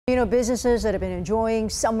You know, businesses that have been enjoying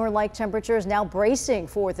summer-like temperatures now bracing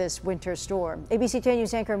for this winter storm. ABC 10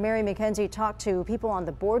 News anchor Mary McKenzie talked to people on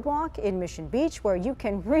the boardwalk in Mission Beach, where you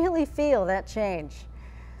can really feel that change.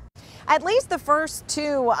 At least the first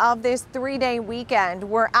two of this three-day weekend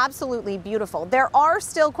were absolutely beautiful. There are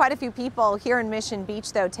still quite a few people here in Mission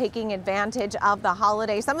Beach, though, taking advantage of the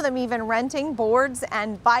holiday. Some of them even renting boards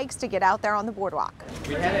and bikes to get out there on the boardwalk.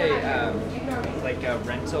 We had a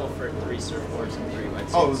rental for 3 surfboards and 3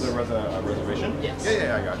 wetsuits. Oh, was there a reservation? Yes.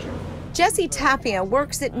 Yeah, I got you. Jesse Tapia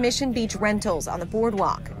works at Mission Beach Rentals on the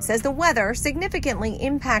boardwalk. Says the weather significantly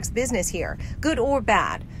impacts business here, good or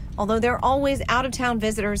bad. Although there are always out-of-town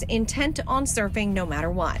visitors intent on surfing no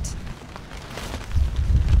matter what.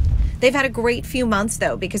 They've had a great few months,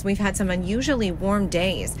 though, because we've had some unusually warm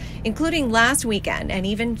days, including last weekend and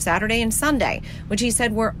even Saturday and Sunday, which he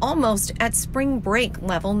said were almost at spring break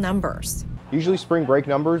level numbers. Usually spring break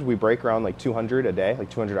numbers, we break around like 200 a day, like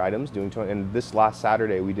 200 items, and this last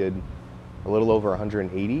Saturday we did a little over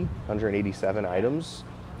 187 items.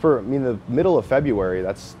 For the middle of February,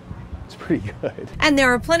 it's pretty good. And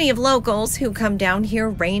there are plenty of locals who come down here,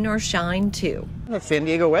 rain or shine, too. It's San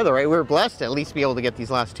Diego weather, right? We're blessed to at least be able to get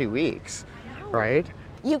these last 2 weeks, right?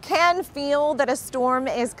 You can feel that a storm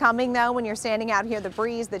is coming, though, when you're standing out here. The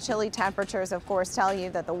breeze, the chilly temperatures, of course, tell you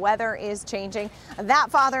that the weather is changing.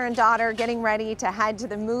 That father and daughter getting ready to head to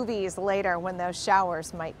the movies later when those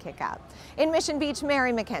showers might kick up. In Mission Beach,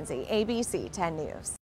 Mary McKenzie, ABC 10 News.